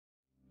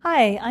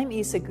Hi, I'm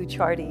Isa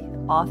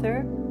Gucciardi,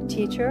 author,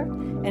 teacher,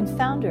 and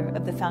founder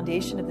of the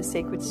Foundation of the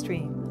Sacred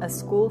Stream, a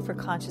school for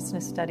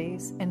consciousness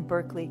studies in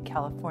Berkeley,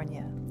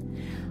 California.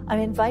 I'm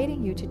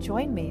inviting you to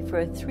join me for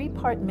a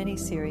 3-part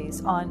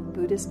mini-series on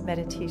Buddhist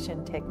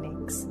meditation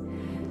techniques.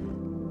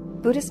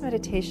 Buddhist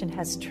meditation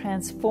has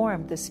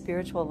transformed the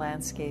spiritual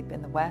landscape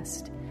in the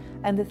West,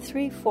 and the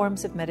 3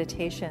 forms of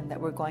meditation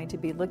that we're going to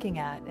be looking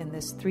at in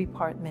this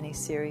 3-part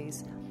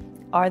mini-series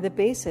are the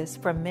basis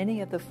for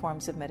many of the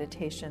forms of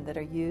meditation that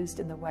are used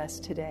in the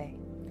West today.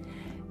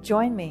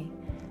 Join me,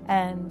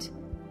 and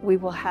we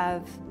will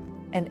have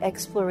an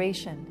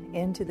exploration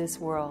into this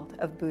world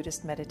of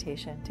Buddhist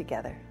meditation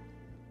together.